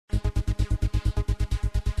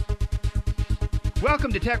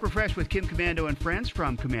Welcome to Tech Refresh with Kim Komando and friends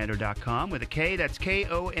from Komando.com with a K. That's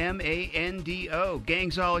Komando.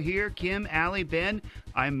 Gang's all here. Kim, Allie, Ben.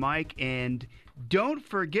 I'm Mike. And don't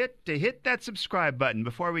forget to hit that subscribe button.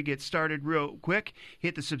 Before we get started real quick,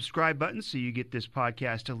 hit the subscribe button so you get this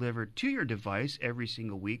podcast delivered to your device every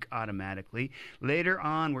single week automatically. Later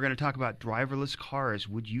on, we're going to talk about driverless cars.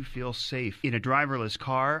 Would you feel safe in a driverless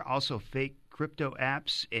car? Also, fake crypto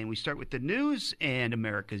apps. And we start with the news and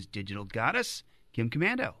America's digital goddess, Kim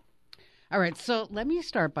Komando. All right, so let me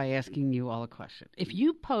start by asking you all a question. If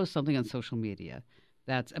you post something on social media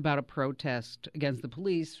that's about a protest against the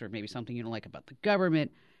police or maybe something you don't like about the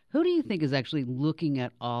government, who do you think is actually looking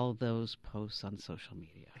at all those posts on social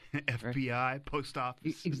media? FBI, post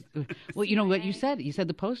office. Well, you know what you said? You said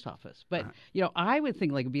the post office. But, you know, I would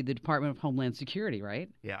think like it'd be the Department of Homeland Security, right?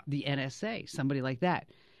 Yeah. The NSA, somebody like that.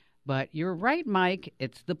 But you're right, Mike.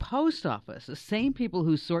 It's the post office, the same people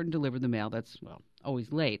who sort and deliver the mail. That's, well,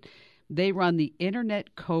 always late. They run the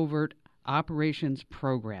Internet Covert Operations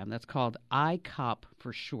Program. That's called ICOP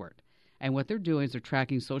for short. And what they're doing is they're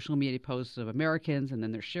tracking social media posts of Americans, and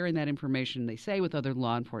then they're sharing that information, they say, with other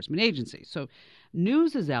law enforcement agencies. So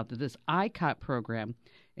news is out that this ICOP program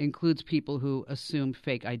includes people who assume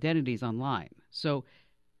fake identities online. So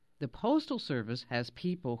the Postal Service has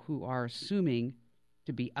people who are assuming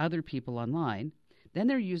to be other people online. Then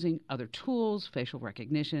they're using other tools, facial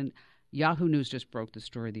recognition. Yahoo News just broke the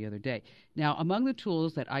story the other day. Now, among the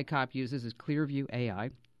tools that ICOP uses is Clearview AI.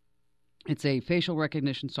 It's a facial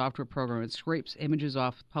recognition software program. It scrapes images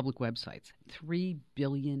off public websites. 3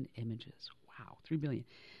 billion images. Wow, 3 billion.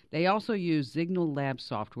 They also use Signal Lab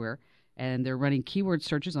software, and they're running keyword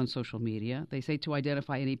searches on social media. They say to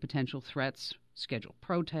identify any potential threats, schedule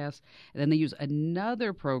protests, and then they use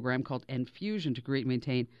another program called Enfusion to create and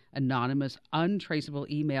maintain anonymous, untraceable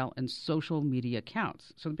email and social media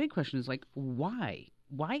accounts. So the big question is, like, why?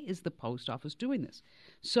 Why is the post office doing this?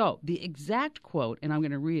 So the exact quote, and I'm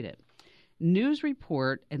going to read it. News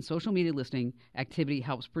report and social media listening activity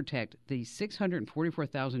helps protect the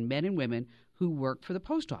 644,000 men and women who work for the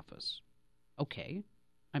post office. Okay.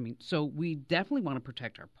 I mean, so we definitely want to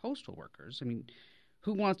protect our postal workers. I mean,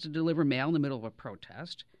 who wants to deliver mail in the middle of a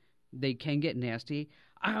protest? They can get nasty.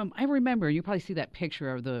 I remember, you probably see that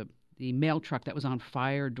picture of the mail truck that was on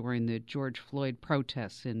fire during the George Floyd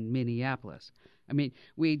protests in Minneapolis. I mean,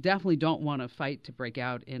 we definitely don't want a fight to break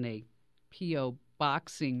out in a P.O.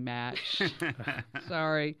 boxing match.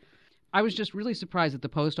 Sorry. I was just really surprised that the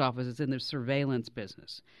post office is in the surveillance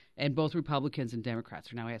business. And both Republicans and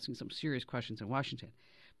Democrats are now asking some serious questions in Washington.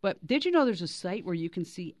 But did you know there's a site where you can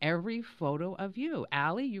see every photo of you?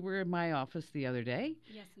 Allie, you were in my office the other day.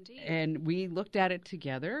 Yes, indeed. And we looked at it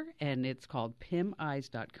together, and it's called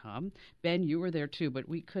PimEyes.com. Ben, you were there too, but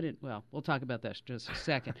we couldn't. Well, we'll talk about that in just a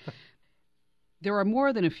second. There are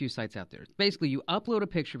more than a few sites out there. Basically, you upload a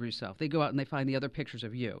picture of yourself. They go out and they find the other pictures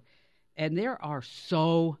of you. And there are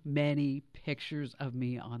so many pictures of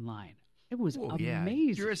me online. It was amazing. Yeah.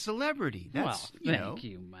 You're a celebrity. That's, well, thank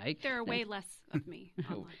you, Mike. There are way less of me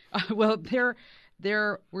online. Well,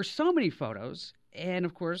 there were so many photos. And,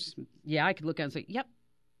 of course, yeah, I could look at it and say, yep,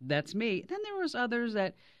 that's me. Then there was others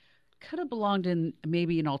that could have belonged in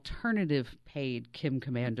maybe an alternative paid Kim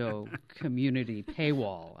Komando community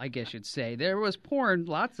paywall, I guess you'd say. There was porn,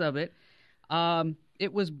 lots of it.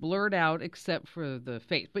 It was blurred out except for the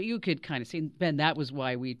face. But you could kind of see, Ben, that was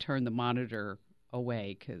why we turned the monitor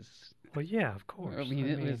away because... Well, yeah, of course. I mean,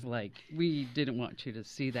 it was like, we didn't want you to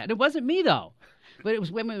see that. And it wasn't me, though. But it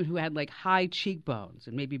was women who had, like, high cheekbones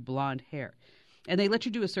and maybe blonde hair. And they let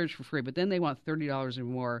you do a search for free, but then they want $30 or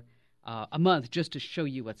more a month just to show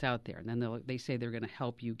you what's out there. And then they say they're going to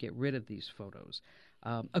help you get rid of these photos.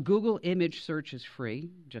 A Google image search is free,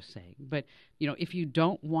 just saying. But, you know, if you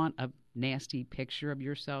don't want a nasty picture of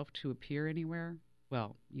yourself to appear anywhere,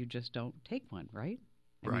 well, you just don't take one, right?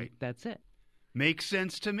 I mean, that's it. Makes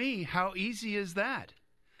sense to me. How easy is that?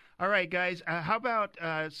 All right, guys. How about,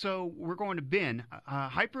 so we're going to Ben.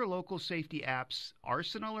 Hyperlocal safety apps,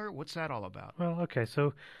 Arsenal, what's that all about? Well, okay.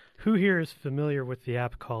 So who here is familiar with the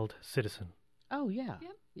app called Citizen? Oh, yeah.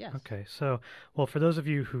 Yep. Yes. Okay. So, well, for those of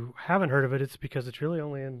you who haven't heard of it, it's because it's really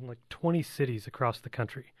only in like 20 cities across the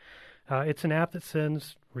country. It's an app that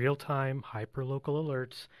sends real-time, hyperlocal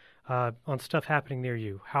alerts on stuff happening near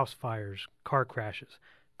you, house fires, car crashes.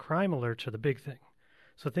 Crime alerts are the big thing.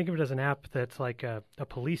 So think of it as an app that's like a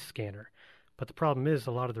police scanner. But the problem is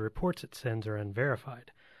a lot of the reports it sends are unverified.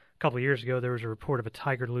 couple of years ago, there was a report of a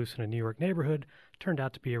tiger loose in a New York neighborhood. Turned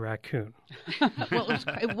out to be a raccoon. Well,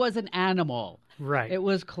 it was an animal. Right. It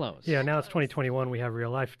was close. Yeah, now it's 2021. We have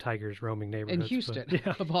real-life tigers roaming neighborhoods. In Houston, but,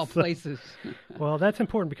 yeah. of all places. Well, that's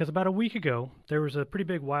important because about a week ago, there was a pretty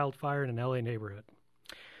big wildfire in an L.A. neighborhood.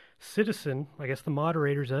 Citizen, I guess the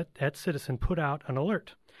moderators at Citizen, put out an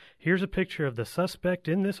alert. Here's a picture of the suspect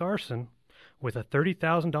in this arson with a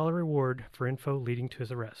 $30,000 reward for info leading to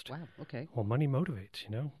his arrest. Wow, okay. Well, money motivates,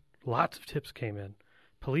 you know. Lots of tips came in.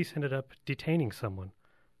 Police ended up detaining someone.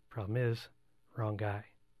 Problem is, wrong guy.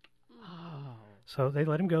 Oh. So they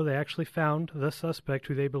let him go. They actually found the suspect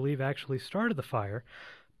who they believe actually started the fire.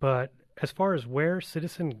 But as far as where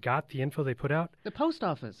Citizen got the info they put out, The post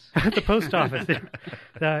office. the post office,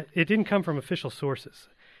 it didn't come from official sources.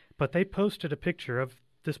 But they posted a picture of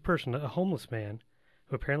this person, a homeless man,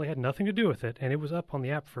 who apparently had nothing to do with it, and it was up on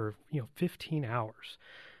the app for 15 hours.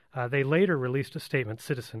 They later released a statement,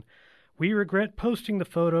 Citizen, "We regret posting the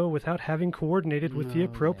photo without having coordinated with the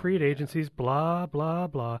appropriate agencies, blah, blah,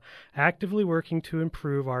 blah, actively working to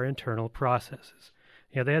improve our internal processes."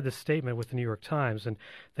 They had this statement with the New York Times, and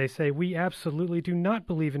they say, "We absolutely do not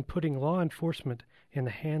believe in putting law enforcement in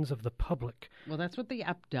the hands of the public." Well, that's what the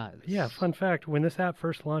app does. Yeah, fun fact, when this app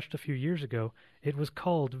first launched a few years ago, it was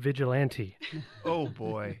called Vigilante. Oh,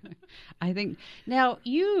 boy. I think. Now,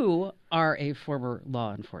 you are a former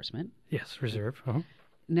law enforcement. Yes, reserve. Uh-huh.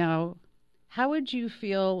 Now, how would you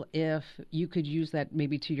feel if you could use that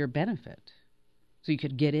maybe to your benefit? So you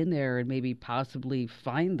could get in there and maybe possibly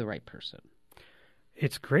find the right person.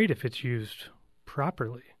 It's great if it's used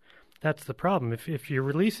properly. That's the problem. If you're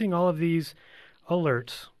releasing all of these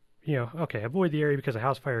alerts, okay, avoid the area because of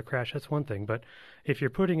house fire crash, that's one thing. But if you're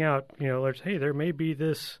putting out, alerts, hey, there may be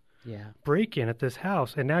this break-in at this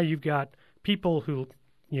house, and now you've got people who,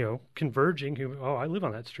 converging, I live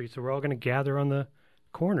on that street, so we're all going to gather on the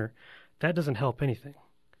corner. That doesn't help anything.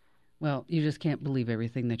 Well, you just can't believe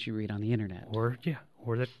everything that you read on the internet. Or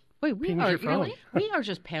that Wait, pings your phone. we are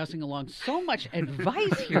just passing along so much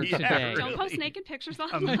advice here today. Don't post naked pictures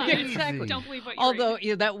online. Exactly. Don't believe what you Although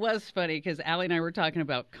read. that was funny because Allie and I were talking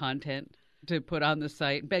about content to put on the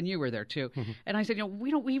site. Ben, you were there too. Mm-hmm. And I said,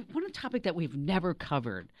 one topic that we've never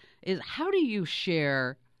covered is how do you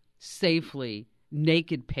share safely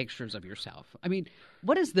naked pictures of yourself? I mean,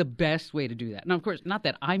 what is the best way to do that? Now, of course, not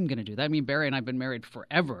that I'm going to do that. I mean, Barry and I have been married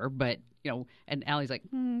forever, but, and Allie's like,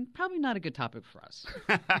 probably not a good topic for us.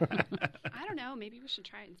 I don't know. Maybe we should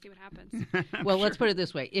try it and see what happens. Well, let's put it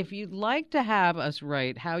this way. If you'd like to have us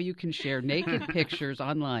write how you can share naked pictures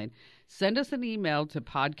online, send us an email to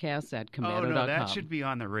podcasts@komando.com. Oh, no, that should be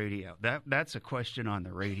on the radio. That's a question on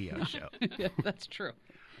the radio show. Yeah, that's true.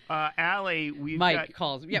 Allie, Mike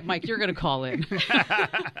calls. Yeah, Mike, you're going to call in.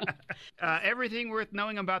 Everything worth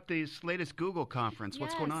knowing about this latest Google conference.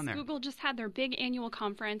 What's going on there? Google just had their big annual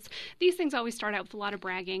conference. These things always start out with a lot of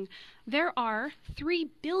bragging. There are 3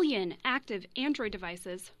 billion active Android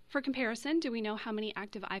devices. For comparison, do we know how many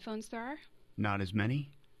active iPhones there are? Not as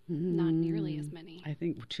many? Not nearly as many. I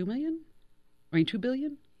think 2 million? I mean, 2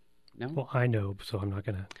 billion? No? Well, I know, so I'm not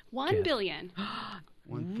going to 1 billion.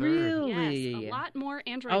 1/3. Really? Yes, a lot more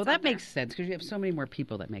Androids. Oh, that out there. makes sense because you have so many more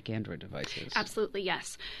people that make Android devices. Absolutely,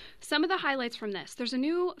 yes. Some of the highlights from this. There's a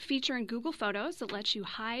new feature in Google Photos that lets you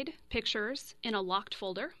hide pictures in a locked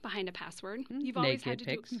folder behind a password. You've always had to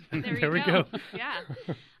pics. do. There we go. Yeah.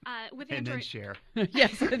 With And then Android, share.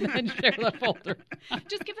 Yes, and then share the folder.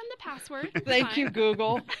 just give them the password. Thank you,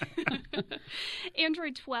 Google.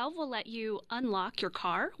 Android 12 will let you unlock your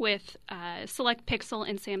car with select Pixel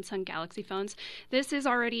and Samsung Galaxy phones. This is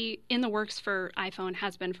already in the works for iPhone,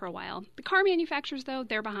 has been for a while. The car manufacturers, though,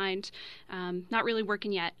 they're behind. Not really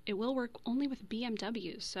working yet. It will work only with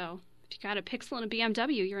BMWs. So if you got a Pixel and a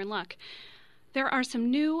BMW, you're in luck. There are some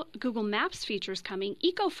new Google Maps features coming.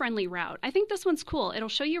 Eco-friendly route. I think this one's cool. It'll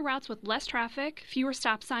show you routes with less traffic, fewer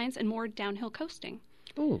stop signs, and more downhill coasting.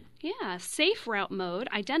 Ooh. Yeah, safe route mode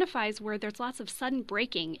identifies where there's lots of sudden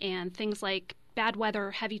braking and things like bad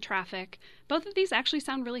weather, heavy traffic. Both of these actually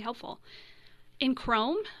sound really helpful. In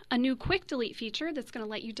Chrome, a new quick delete feature that's going to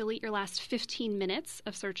let you delete your last 15 minutes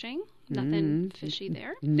of searching. Nothing fishy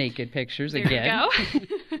there. Naked pictures There again. you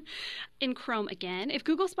go. In Chrome again, if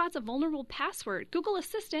Google spots a vulnerable password, Google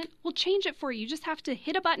Assistant will change it for you. You just have to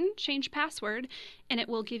hit a button, change password, and it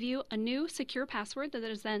will give you a new secure password that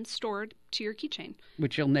is then stored to your keychain.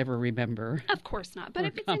 Which you'll never remember. Of course not. But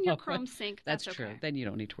if it's in your Chrome sync, that's true. okay. Then you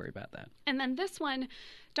don't need to worry about that. And then this one,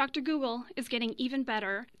 Dr. Google is getting even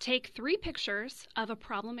better. Take 3 pictures of a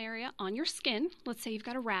problem area on your skin. Let's say you've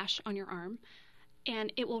got a rash on your arm.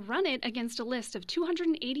 and it will run it against a list of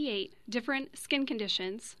 288 different skin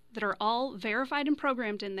conditions that are all verified and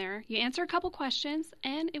programmed in there. You answer a couple questions,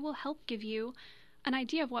 and it will help give you an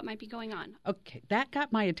idea of what might be going on. Okay, that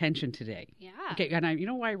got my attention today. Yeah. Okay, and you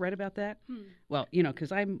know why I read about that? Well,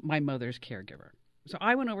 because I'm my mother's caregiver. So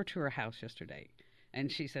I went over to her house yesterday,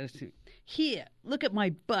 and she says to me, "Here, look at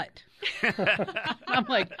my butt." I'm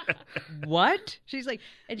like, "What?" She's like,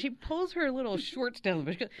 and she pulls her little shorts down,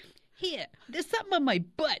 but she goes, "Here, there's something on my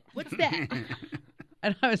butt. What's that?"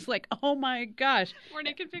 And I was like, "Oh my gosh!" More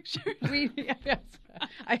naked pictures.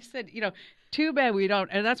 I said, too bad we don't.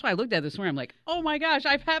 And that's why I looked at it this morning. I'm like, oh my gosh,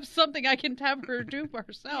 I have something I can have her do for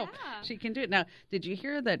herself. Yeah. She can do it. Now, did you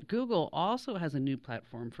hear that Google also has a new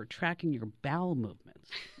platform for tracking your bowel movements?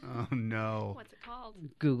 Oh, no. What's it called?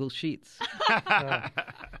 Google Sheets.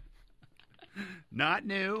 Not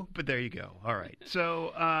new, but there you go. All right.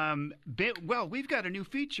 So, we've got a new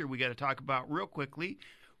feature we got to talk about real quickly.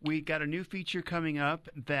 We got a new feature coming up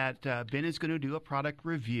that Ben is going to do a product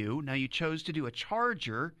review. Now, you chose to do a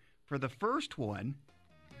charger for the first one.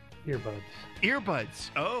 Earbuds.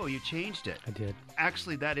 Oh, you changed it. I did.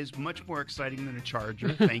 Actually, that is much more exciting than a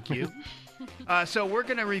charger. Thank you. So we're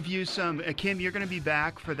going to review some. Kim, you're going to be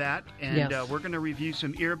back for that. And Yes. We're going to review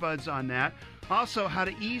some earbuds on that. Also, how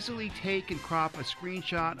to easily take and crop a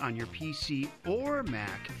screenshot on your PC or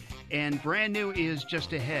Mac. And brand new is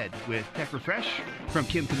just ahead with Tech Refresh from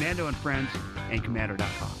Kim Komando and Friends and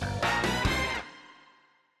Komando.com.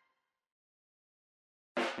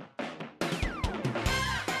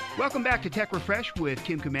 Welcome back to Tech Refresh with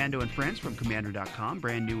Kim Komando and Friends from Komando.com.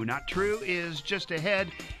 Brand new, not true, is just ahead.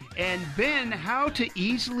 And Ben, how to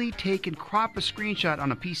easily take and crop a screenshot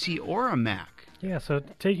on a PC or a Mac. Yeah, so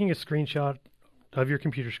taking a screenshot of your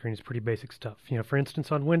computer screen is pretty basic stuff. For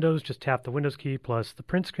instance, on Windows, just tap the Windows key plus the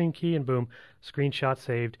print screen key, and boom, screenshot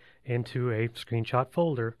saved into a screenshot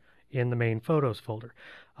folder in the main Photos folder.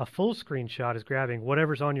 A full screenshot is grabbing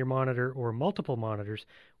whatever's on your monitor or multiple monitors,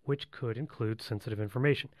 which could include sensitive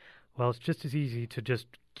information. Well, it's just as easy to just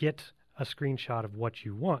get a screenshot of what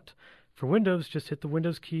you want. For Windows, just hit the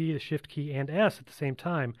Windows key, the Shift key, and S at the same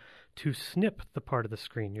time to snip the part of the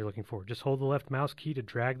screen you're looking for. Just hold the left mouse key to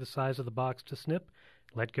drag the size of the box to snip,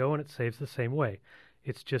 let go, and it saves the same way.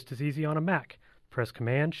 It's just as easy on a Mac. Press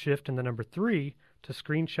Command, Shift, and the number 3 to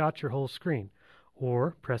screenshot your whole screen.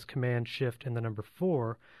 Or press Command, Shift, and the number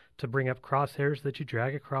 4 to bring up crosshairs that you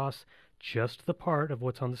drag across just the part of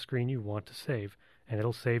what's on the screen you want to save, and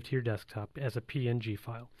it'll save to your desktop as a PNG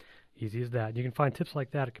file. Easy as that. You can find tips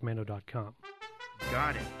like that at Komando.com.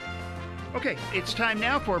 Got it. Okay, it's time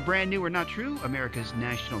now for Brand New or Not True, America's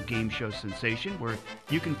national game show sensation, where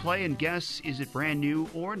you can play and guess, is it brand new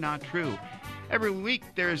or not true? Every week,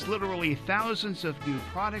 there's literally thousands of new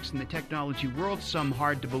products in the technology world, some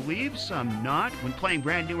hard to believe, some not. When playing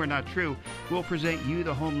Brand New or Not True, we'll present you,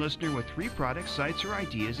 the home listener, with 3 products, sites, or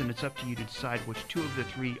ideas, and it's up to you to decide which 2 of the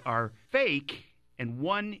 3 are fake and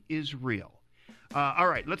 1 is real. All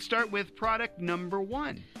right, let's start with product number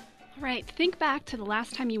 1. All right, think back to the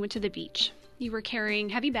last time you went to the beach. You were carrying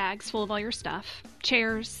heavy bags full of all your stuff,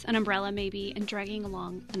 chairs, an umbrella maybe, and dragging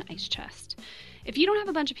along an ice chest. If you don't have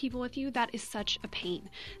a bunch of people with you, that is such a pain.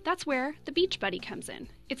 That's where the Beach Buddy comes in.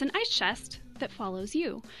 It's an ice chest that follows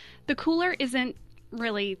you. The cooler isn't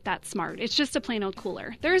really that smart. It's just a plain old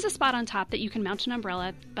cooler. There is a spot on top that you can mount an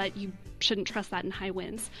umbrella, but you shouldn't trust that in high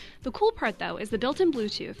winds. The cool part, though, is the built-in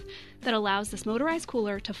Bluetooth that allows this motorized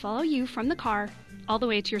cooler to follow you from the car all the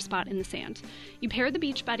way to your spot in the sand. You pair the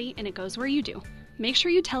Beach Buddy, and it goes where you do. Make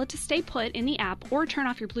sure you tell it to stay put in the app or turn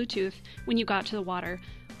off your Bluetooth when you go out to the water,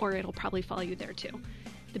 or it'll probably follow you there too.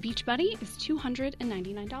 The Beach Buddy is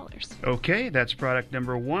 $299. Okay, that's product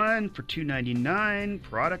number 1 for $299.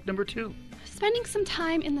 Product number 2. Spending some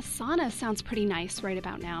time in the sauna sounds pretty nice right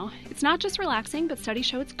about now. It's not just relaxing, but studies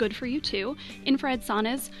show it's good for you too. Infrared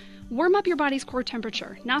saunas warm up your body's core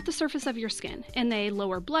temperature, not the surface of your skin, and they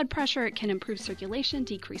lower blood pressure, it can improve circulation,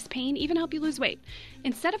 decrease pain, even help you lose weight.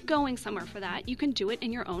 Instead of going somewhere for that, you can do it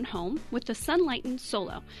in your own home with the Sunlighten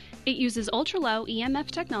Solo. It uses ultra-low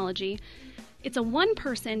EMF technology. It's a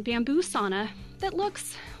one-person bamboo sauna that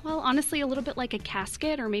looks, well, honestly, a little bit like a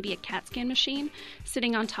casket or maybe a CAT scan machine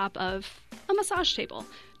sitting on top of a massage table.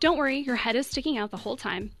 Don't worry, your head is sticking out the whole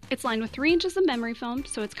time. It's lined with 3 inches of memory foam,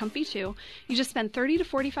 so it's comfy too. You just spend 30 to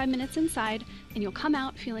 45 minutes inside, and you'll come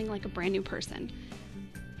out feeling like a brand new person.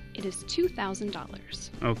 It is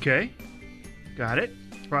 $2,000. Okay, got it.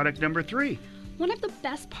 Product number 3. One of the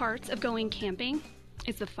best parts of going camping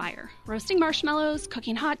is the fire. Roasting marshmallows,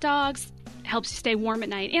 cooking hot dogs, helps you stay warm at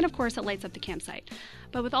night, and of course it lights up the campsite.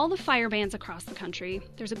 But with all the fire bans across the country,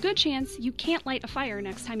 there's a good chance you can't light a fire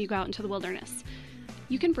next time you go out into the wilderness.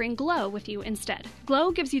 you can bring Glow with you instead.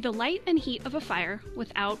 Glow gives you the light and heat of a fire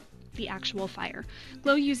without the actual fire.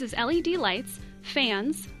 Glow uses LED lights,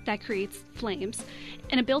 fans that creates flames,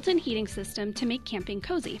 and a built-in heating system to make camping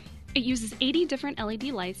cozy. It uses 80 different LED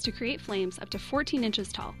lights to create flames up to 14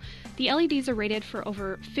 inches tall. The LEDs are rated for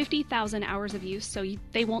over 50,000 hours of use, so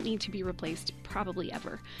they won't need to be replaced probably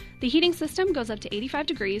ever. The heating system goes up to 85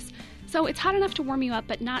 degrees, so it's hot enough to warm you up,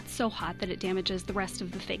 but not so hot that it damages the rest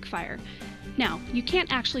of the fake fire. Now, you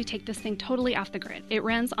can't actually take this thing totally off the grid. It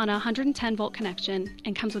runs on a 110-volt connection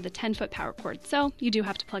and comes with a 10-foot power cord, so you do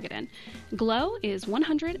have to plug it in. Glow is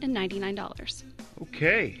 $199.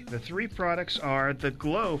 Okay, the three products are the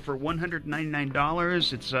Glow for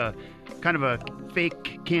 $199. It's a kind of a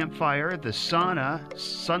fake campfire. The Sauna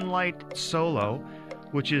Sunlight Solo,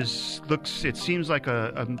 which it seems like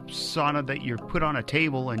a sauna that you put on a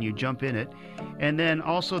table and you jump in it. And then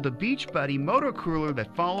also the Beachbody motor cooler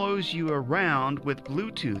that follows you around with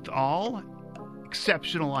Bluetooth. All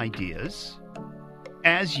exceptional ideas,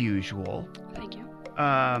 as usual. Thank you.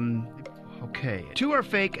 Okay, two are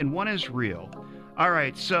fake and one is real. All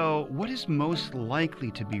right, so what is most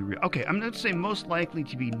likely to be real? Okay, I'm going to say most likely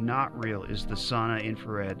to be not real is the Sauna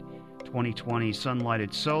Infrared 2020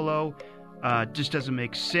 Sunlighted Solo. Just doesn't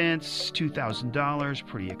make sense. $2,000,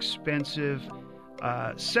 pretty expensive.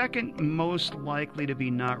 Second most likely to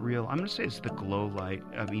be not real, I'm going to say it's the Glow Light.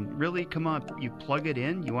 I mean, really, come on, you plug it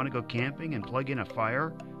in, you want to go camping and plug in a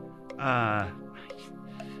fire? I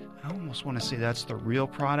almost want to say that's the real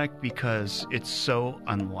product because it's so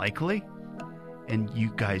unlikely. And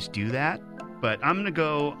you guys do that, but I'm gonna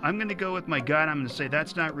go with my gut. I'm gonna say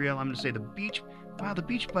that's not real. I'm gonna say the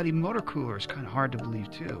Beachbody motor cooler is kind of hard to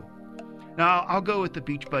believe too. Now I'll go with the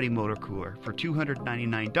Beachbody motor cooler for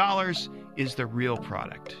 $299 is the real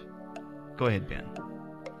product. Go ahead, Ben.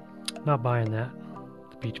 Not buying that.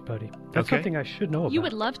 The Beachbody. That's something I should know about. You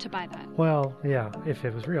would love to buy that. Well, yeah, if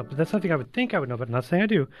it was real, but that's something I would think I would know. But I'm not saying I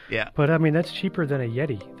do. Yeah. But I mean, that's cheaper than a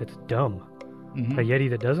Yeti. That's dumb. Mm-hmm. A Yeti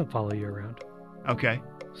that doesn't follow you around. Okay.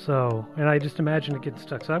 So, and I just imagine it getting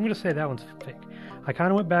stuck. So I'm going to say that one's fake. I kind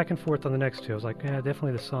of went back and forth on the next two. I was like, yeah,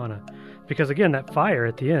 definitely the sauna. Because again, that fire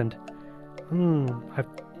at the end, I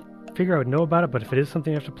figure I would know about it, but if it is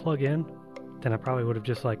something I have to plug in, then I probably would have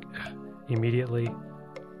just like immediately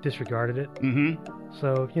disregarded it. Mm-hmm.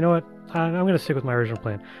 So, you know what? I'm going to stick with my original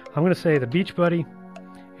plan. I'm going to say the Beachbody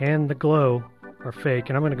and the Glow are fake,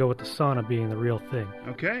 and I'm going to go with the sauna being the real thing.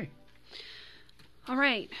 Okay. All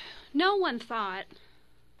right. No one thought...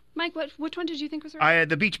 Mike, which one did you think was real?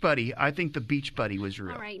 The Beachbody. I think the Beachbody was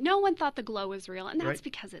real. All right. No one thought the Glow was real, and that's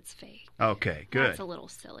because it's fake. Okay, good. That's a little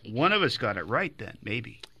silly. One of us got it right then,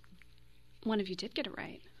 maybe. One of you did get it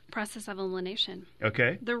right. Process of elimination.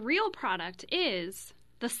 Okay. The real product is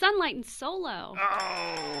the Sunlight and Solo.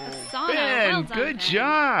 Oh, the sauna. Ben, well done, good Ben.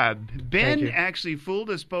 job. Ben actually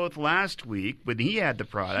fooled us both last week when he had the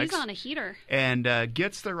products. He's on a heater. And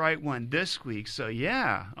gets the right one this week. So,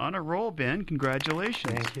 yeah, on a roll, Ben.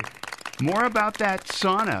 Congratulations. Thank you. More about that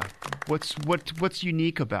sauna. What's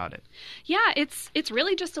unique about it? Yeah, it's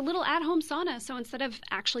really just a little at-home sauna. So instead of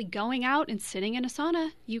actually going out and sitting in a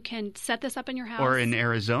sauna, you can set this up in your house. Or in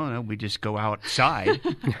Arizona, we just go outside.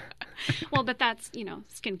 Well, but that's,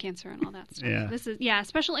 skin cancer and all that stuff. Yeah. This is,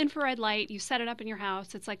 special infrared light. You set it up in your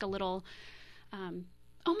house. It's like a little,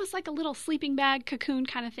 almost like a little sleeping bag cocoon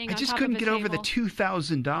kind of thing. I just couldn't get over the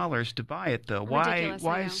 $2,000 to buy it, though. Ridiculous,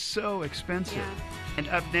 Why so expensive? Yeah. And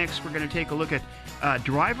up next, we're going to take a look at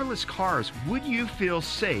driverless cars. Would you feel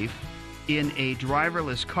safe in a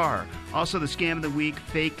driverless car? Also, the scam of the week,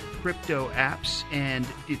 fake crypto apps, and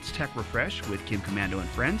it's Tech Refresh with Kim Komando and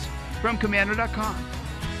friends from Komando.com.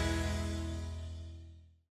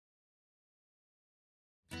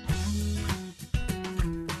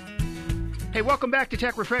 Hey, welcome back to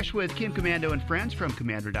Tech Refresh with Kim Komando and friends from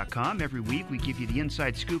Komando.com. Every week we give you the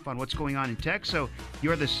inside scoop on what's going on in tech, so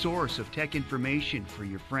you're the source of tech information for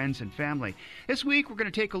your friends and family. This week we're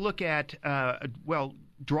going to take a look at,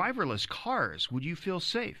 driverless cars. Would you feel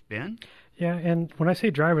safe, Ben? Yeah, and when I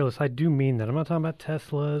say driverless, I do mean that. I'm not talking about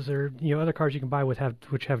Teslas or other cars you can buy which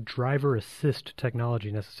have driver assist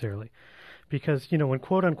technology necessarily. Because, when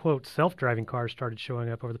quote-unquote self-driving cars started showing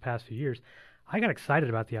up over the past few years, I got excited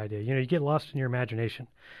about the idea. You get lost in your imagination.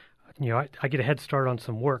 I get a head start on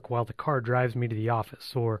some work while the car drives me to the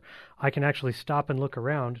office, or I can actually stop and look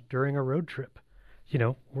around during a road trip,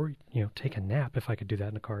 or take a nap if I could do that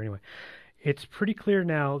in a car anyway. It's pretty clear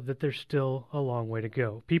now that there's still a long way to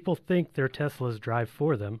go. People think their Teslas drive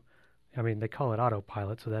for them. I mean, they call it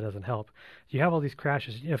autopilot, so that doesn't help. You have all these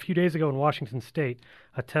crashes. A few days ago in Washington State,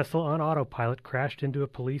 a Tesla on autopilot crashed into a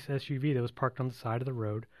police SUV that was parked on the side of the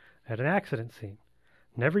road at an accident scene.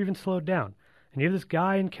 never even slowed down. And you have this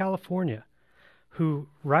guy in California who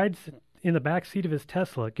rides in the back seat of his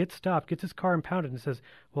Tesla, gets stopped, gets his car impounded, and says,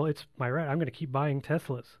 well, it's my right. I'm going to keep buying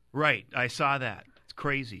Teslas. Right. I saw that. It's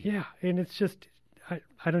crazy. Yeah, and it's just,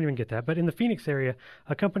 I don't even get that. But in the Phoenix area,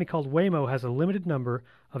 a company called Waymo has a limited number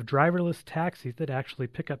of driverless taxis that actually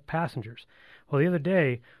pick up passengers. Well, the other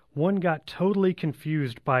day, one got totally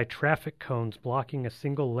confused by traffic cones blocking a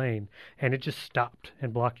single lane, and it just stopped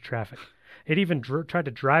and blocked traffic. It even tried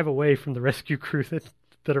to drive away from the rescue crew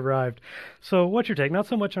that arrived. So what's your take? Not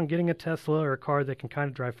so much on getting a Tesla or a car that can kind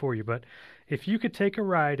of drive for you, but if you could take a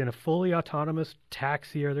ride in a fully autonomous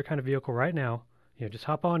taxi or other kind of vehicle right now, just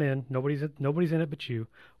hop on in, nobody's in it but you,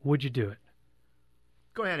 would you do it?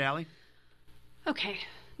 Go ahead, Allie. Okay.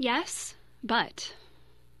 Yes, but.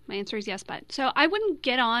 My answer is yes, but. So I wouldn't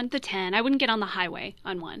get on the 10. I wouldn't get on the highway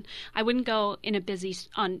on one. I wouldn't go in a busy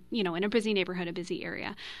neighborhood, a busy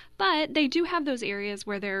area. But they do have those areas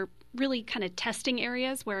where they're really kind of testing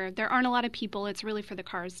areas where there aren't a lot of people. It's really for the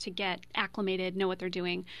cars to get acclimated, know what they're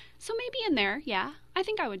doing. So maybe in there, yeah, I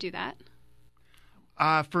think I would do that.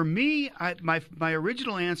 For me, my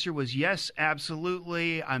original answer was yes,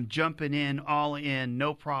 absolutely. I'm jumping in, all in,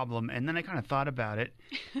 no problem. And then I kind of thought about it,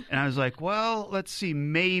 and I was like, well, let's see,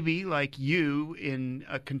 maybe like you in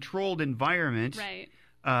a controlled environment. Right.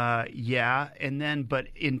 Yeah. And then, but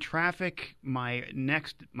in traffic, my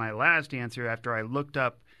last answer after I looked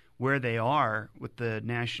up where they are with the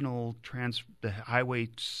the Highway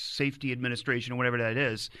Safety Administration or whatever that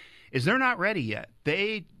is they're not ready yet.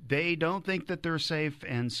 They don't think that they're safe,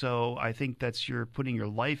 and so I think you're putting your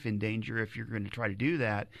life in danger if you're going to try to do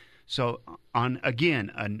that. So on,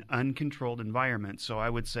 again, an uncontrolled environment. So I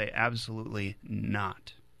would say absolutely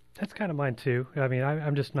not. That's kind of mine too. I mean,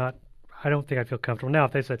 I'm just not. I don't think I feel comfortable. Now,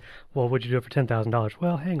 if they said, well, would you do it for $10,000?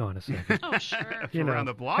 Well, hang on a second. Oh, sure. Around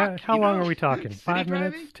the block? How long are we talking? 5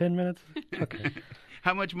 driving? minutes? 10 minutes? Okay.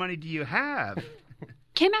 How much money do you have?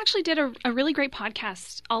 Kim actually did a really great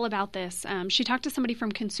podcast all about this. She talked to somebody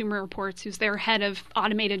from Consumer Reports, who's their head of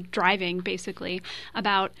automated driving, basically,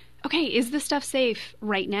 about, okay, is this stuff safe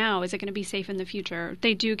right now? Is it going to be safe in the future?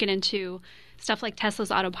 They do get into stuff like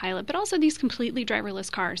Tesla's autopilot, but also these completely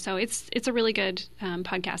driverless cars. So it's a really good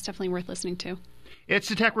podcast, definitely worth listening to. It's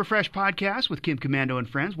the Tech Refresh Podcast with Kim Komando and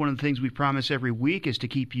friends. One of the things we promise every week is to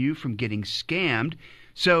keep you from getting scammed.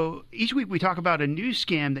 So each week we talk about a new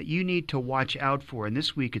scam that you need to watch out for. And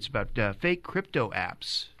this week it's about fake crypto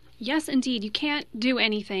apps. Yes, indeed. You can't do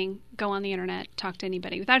anything, go on the internet, talk to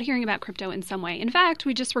anybody without hearing about crypto in some way. In fact,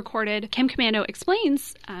 we just recorded Kim Komando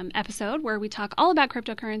Explains episode where we talk all about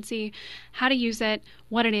cryptocurrency, how to use it,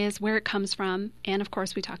 what it is, where it comes from, and of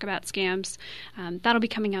course we talk about scams. That'll be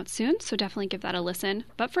coming out soon, so definitely give that a listen.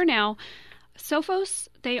 But for now, Sophos,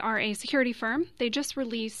 they are a security firm. They just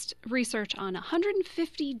released research on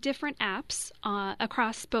 150 different apps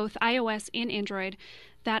across both iOS and Android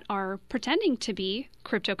that are pretending to be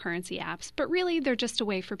cryptocurrency apps, but really they're just a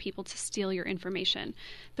way for people to steal your information.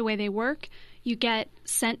 The way they work, you get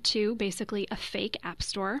sent to basically a fake app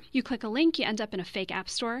store. You click a link, you end up in a fake app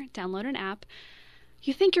store, download an app.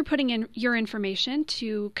 You think you're putting in your information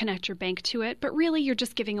to connect your bank to it, but really you're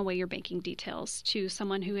just giving away your banking details to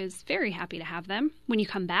someone who is very happy to have them. When you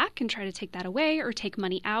come back and try to take that away or take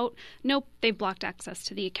money out, nope, they've blocked access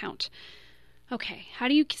to the account. Okay, how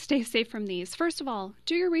do you stay safe from these? First of all,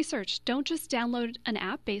 do your research. Don't just download an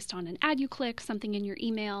app based on an ad you click, something in your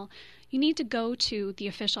email. You need to go to the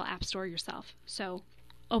official app store yourself. So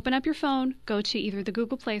open up your phone, go to either the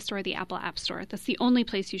Google Play Store or the Apple App Store. That's the only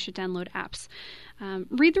place you should download apps.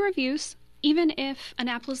 Read the reviews. Even if an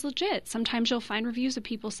app is legit, sometimes you'll find reviews of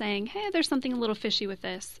people saying, hey, there's something a little fishy with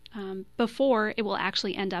this, before it will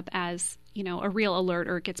actually end up as, a real alert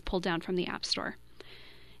or it gets pulled down from the App Store.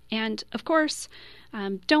 And, of course,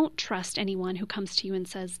 don't trust anyone who comes to you and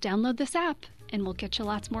says, download this app and we'll get you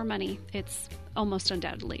lots more money. It's almost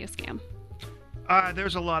undoubtedly a scam.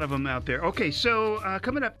 There's a lot of them out there. Okay, so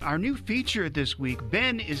coming up, our new feature this week,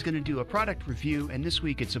 Ben is going to do a product review, and this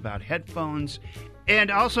week it's about headphones.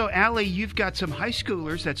 And also, Allie, you've got some high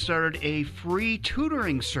schoolers that started a free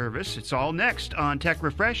tutoring service. It's all next on Tech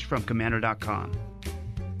Refresh from Komando.com.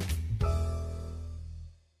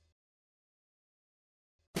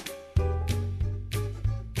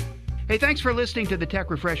 Hey, thanks for listening to the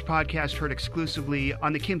Tech Refresh podcast, heard exclusively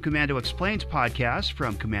on the Kim Komando Explains podcast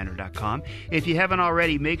from Komando.com. If you haven't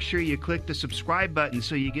already, make sure you click the subscribe button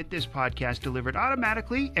so you get this podcast delivered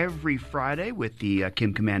automatically every Friday with the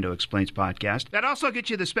Kim Komando Explains podcast. That also gets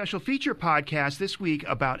you the special feature podcast this week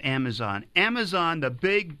about Amazon. Amazon, the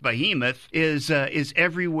big behemoth, is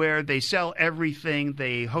everywhere. They sell everything.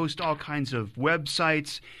 They host all kinds of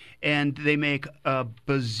websites. and they make a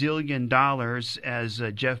bazillion dollars, as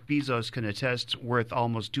Jeff Bezos can attest, worth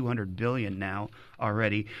almost $200 billion now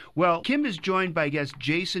already. Well, Kim is joined by guest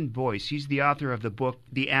Jason Boyce. He's the author of the book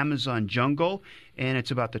The Amazon Jungle, and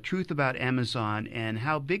it's about the truth about Amazon and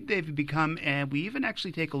how big they've become, and we even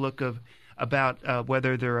actually take a look about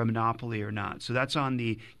whether they're a monopoly or not. So that's on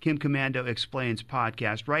the Kim Komando Explains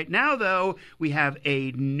podcast. Right now, though, we have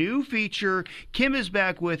a new feature. Kim is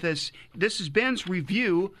back with us. This is Ben's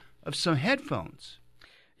review of some headphones.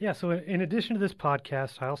 Yeah, so in addition to this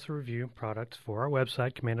podcast, I also review products for our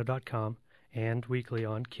website, Komando.com, and weekly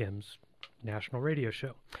on Kim's national radio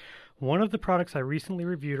show. One of the products I recently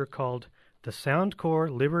reviewed are called the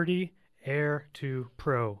Soundcore Liberty Air 2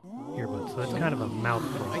 Pro earbuds. So that's kind of a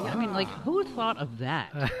mouthful. I mean, like, who thought of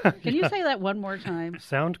that? Can you say that one more time?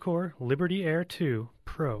 Soundcore Liberty Air 2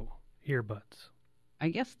 Pro earbuds. I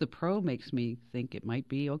guess the Pro makes me think it might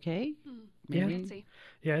be okay. Maybe.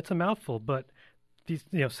 Yeah, it's a mouthful, but these,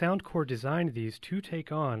 Soundcore designed these to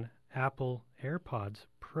take on Apple AirPods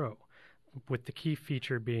Pro, with the key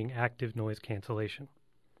feature being active noise cancellation.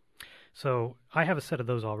 So I have a set of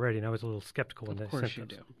those already, and I was a little skeptical when they sent those. Of course you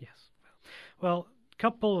do. Yes. Well, a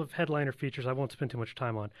couple of headliner features I won't spend too much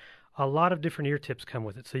time on. A lot of different ear tips come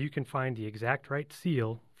with it, so you can find the exact right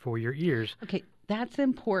seal for your ears. Okay, that's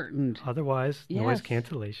important. Otherwise, Yes. noise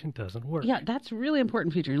cancellation doesn't work. Yeah, that's a really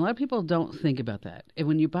important feature. And a lot of people don't think about that. And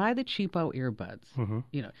when you buy the cheapo earbuds,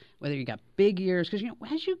 whether you got big ears, because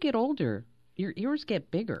as you get older, your ears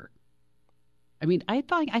get bigger. I mean, I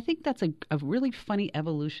think that's a really funny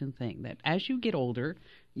evolution thing, that as you get older,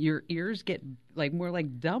 your ears get more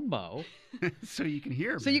like Dumbo. So you can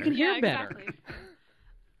hear better. So you can hear better. Exactly.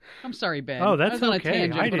 I'm sorry, Ben. Oh, that's I was on a okay.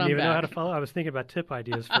 tangent, I but didn't I'm even know how to back. follow. I was thinking about tip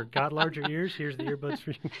ideas for got larger ears. Here's the earbuds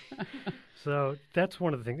for you. So that's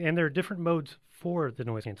one of the things. And there are different modes for the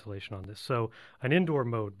noise cancellation on this. So an indoor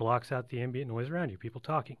mode blocks out the ambient noise around you, people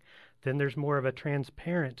talking. Then there's more of a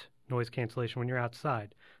transparent noise cancellation when you're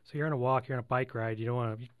outside. So you're on a walk, you're on a bike ride, you don't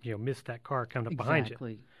want to miss that car coming up behind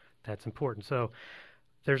you. That's important. So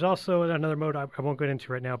there's also another mode I won't go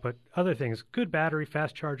into right now, but other things, good battery,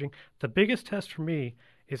 fast charging. The biggest test for me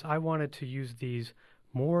is I wanted to use these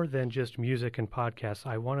more than just music and podcasts.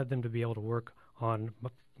 I wanted them to be able to work on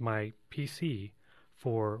my PC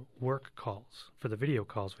for work calls, for the video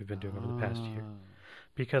calls we've been doing over the past year.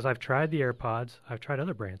 Because I've tried the AirPods, I've tried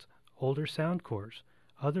other brands, older Soundcores,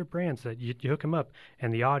 other brands that you hook them up,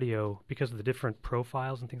 and the audio, because of the different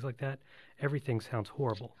profiles and things like that, everything sounds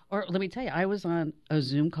horrible. Or let me tell you, I was on a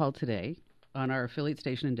Zoom call today on our affiliate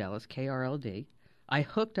station in Dallas, KRLD. I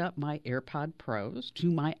hooked up my AirPod Pros to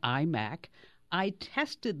my iMac. I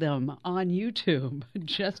tested them on YouTube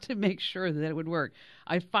just to make sure that it would work.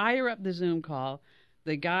 I fire up the Zoom call.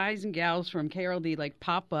 The guys and gals from KRLD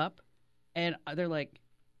pop up, and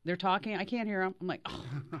they're talking. I can't hear them. I'm like,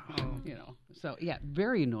 So yeah,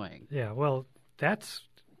 very annoying. Yeah, well, that's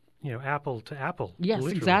Apple to Apple. Yes,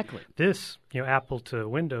 literally. exactly. This Apple to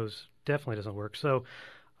Windows definitely doesn't work. So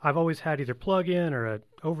I've always had either plug-in or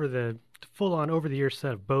a full-on over-the-ear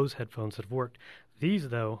set of Bose headphones that have worked. These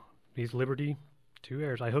Liberty 2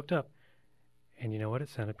 Airs, I hooked up, and you know what? It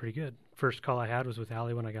sounded pretty good. First call I had was with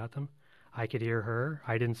Allie when I got them. I could hear her.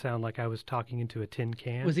 I didn't sound like I was talking into a tin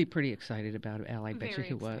can. Was he pretty excited about it, Al? I bet you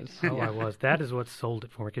he was. Oh, I was. That is what sold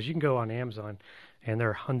it for me, because you can go on Amazon, and there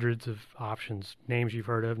are hundreds of options, names you've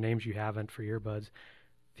heard of, names you haven't for earbuds.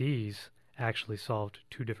 These actually solved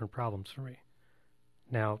two different problems for me.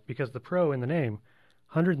 Now, because the Pro in the name,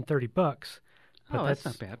 $130. But that's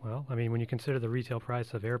not bad. Well, I mean, when you consider the retail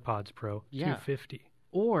price of AirPods Pro, $250.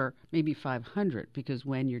 Or maybe $500, because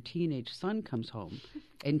when your teenage son comes home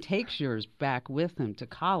and takes yours back with him to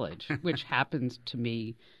college, which happens to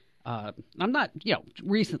me, I'm not,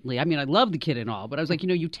 recently. I mean, I love the kid and all, but I was like,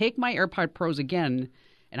 you take my AirPod Pros again,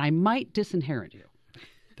 and I might disinherit you.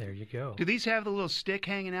 There you go. Do these have the little stick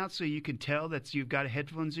hanging out so you can tell that you've got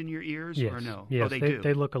headphones in your ears, yes. or no? Yes, they do.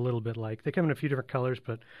 They look a little bit like. They come in a few different colors,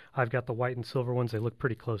 but I've got the white and silver ones. They look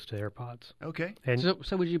pretty close to AirPods. Okay. And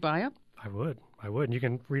so would you buy them? I would. And you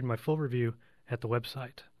can read my full review at the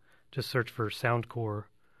website. Just search for Soundcore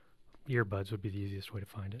earbuds would be the easiest way to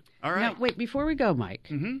find it. All right. Now, wait, before we go, Mike,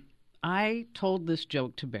 Mm-hmm. I told this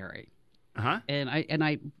joke to Barry. Uh-huh. And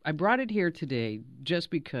I brought it here today just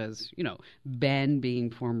because, Ben being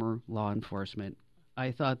former law enforcement,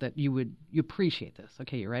 I thought that you appreciate this.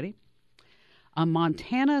 Okay, you ready? A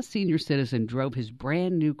Montana senior citizen drove his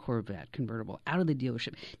brand new Corvette convertible out of the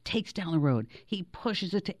dealership, takes down the road. He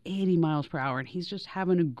pushes it to 80 miles per hour, and he's just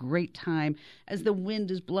having a great time as the wind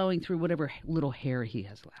is blowing through whatever little hair he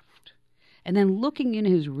has left. And then looking in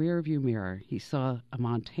his rearview mirror, he saw a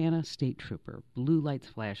Montana state trooper, blue lights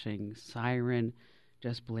flashing, siren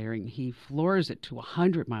just blaring. He floors it to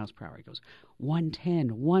 100 miles per hour. He goes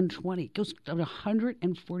 110, 120, goes to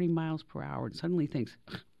 140 miles per hour, and suddenly thinks,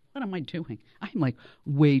 what am I doing? I'm like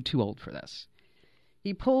way too old for this.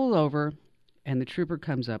 He pulls over, and the trooper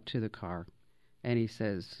comes up to the car, and he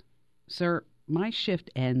says, "Sir, my shift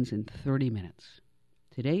ends in 30 minutes.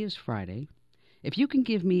 Today is Friday. If you can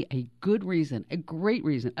give me a good reason, a great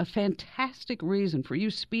reason, a fantastic reason for you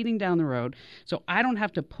speeding down the road so I don't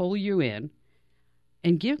have to pull you in,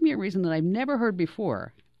 and give me a reason that I've never heard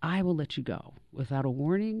before, I will let you go without a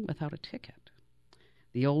warning, without a ticket."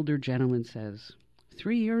 The older gentleman says,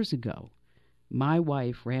 3 years ago, my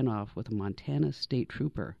wife ran off with a Montana state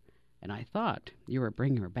trooper, and I thought you were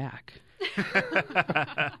bringing her back. It's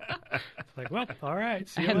like, well, all right,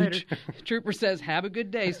 see you And later. the trooper says, "Have a good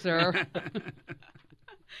day, sir."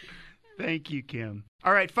 Thank you, Kim.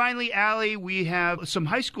 All right, finally, Allie, we have some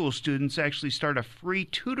high school students actually start a free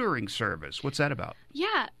tutoring service. What's that about?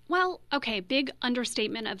 Yeah, well, okay, big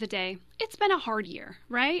understatement of the day. It's been a hard year,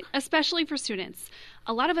 right? Especially for students.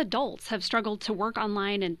 A lot of adults have struggled to work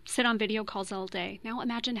online and sit on video calls all day. Now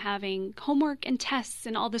imagine having homework and tests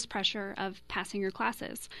and all this pressure of passing your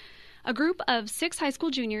classes. A group of 6 high school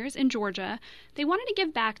juniors in Georgia, they wanted to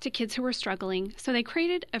give back to kids who were struggling, so they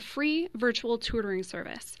created a free virtual tutoring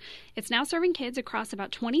service. It's now serving kids across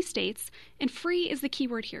about 20 states, and free is the key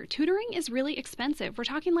word here. Tutoring is really expensive. We're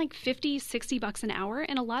talking like $50, $60 an hour,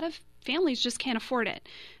 and a lot of families just can't afford it.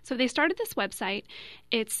 So they started this website.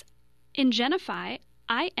 It's Ingenify,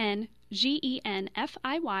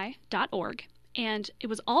 INGENFIY.org. And it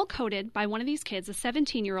was all coded by one of these kids, a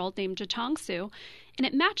 17-year-old named Jatong Su, and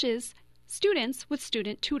it matches students with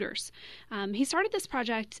student tutors. He started this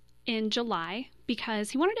project in July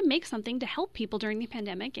because he wanted to make something to help people during the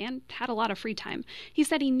pandemic and had a lot of free time. He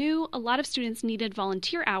said he knew a lot of students needed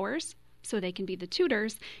volunteer hours so they can be the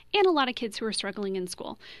tutors, and a lot of kids who are struggling in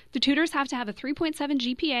school. The tutors have to have a 3.7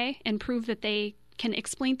 GPA and prove that they can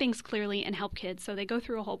explain things clearly and help kids. So they go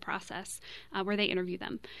through a whole process where they interview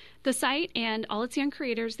them. The site and all its young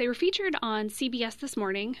creators, they were featured on CBS This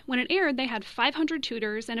Morning. When it aired, they had 500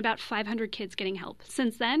 tutors and about 500 kids getting help.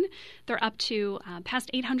 Since then, they're up to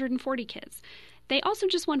past 840 kids. They also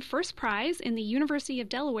just won first prize in the University of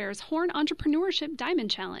Delaware's Horn Entrepreneurship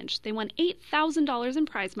Diamond Challenge. They won $8,000 in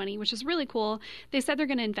prize money, which is really cool. They said they're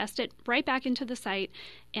going to invest it right back into the site,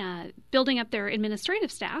 building up their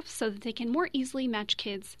administrative staff so that they can more easily match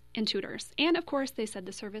kids and tutors. And, of course, they said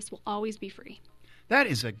the service will always be free. That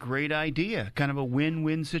is a great idea. Kind of a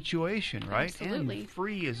win-win situation, right? Absolutely. And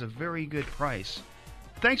free is a very good price.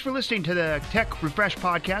 Thanks for listening to the Tech Refresh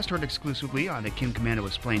podcast, heard exclusively on the Kim Komando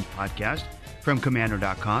Explained podcast from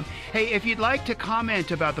Komando.com. Hey, if you'd like to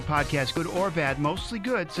comment about the podcast, good or bad, mostly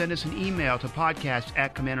good, send us an email to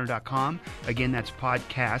podcast@Komando.com. Again, that's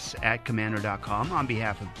podcasts@Komando.com. On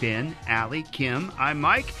behalf of Ben, Allie, Kim, I'm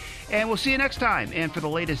Mike, and we'll see you next time. And for the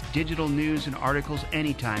latest digital news and articles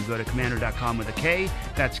anytime, go to Komando.com with a K.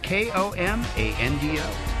 That's Komando.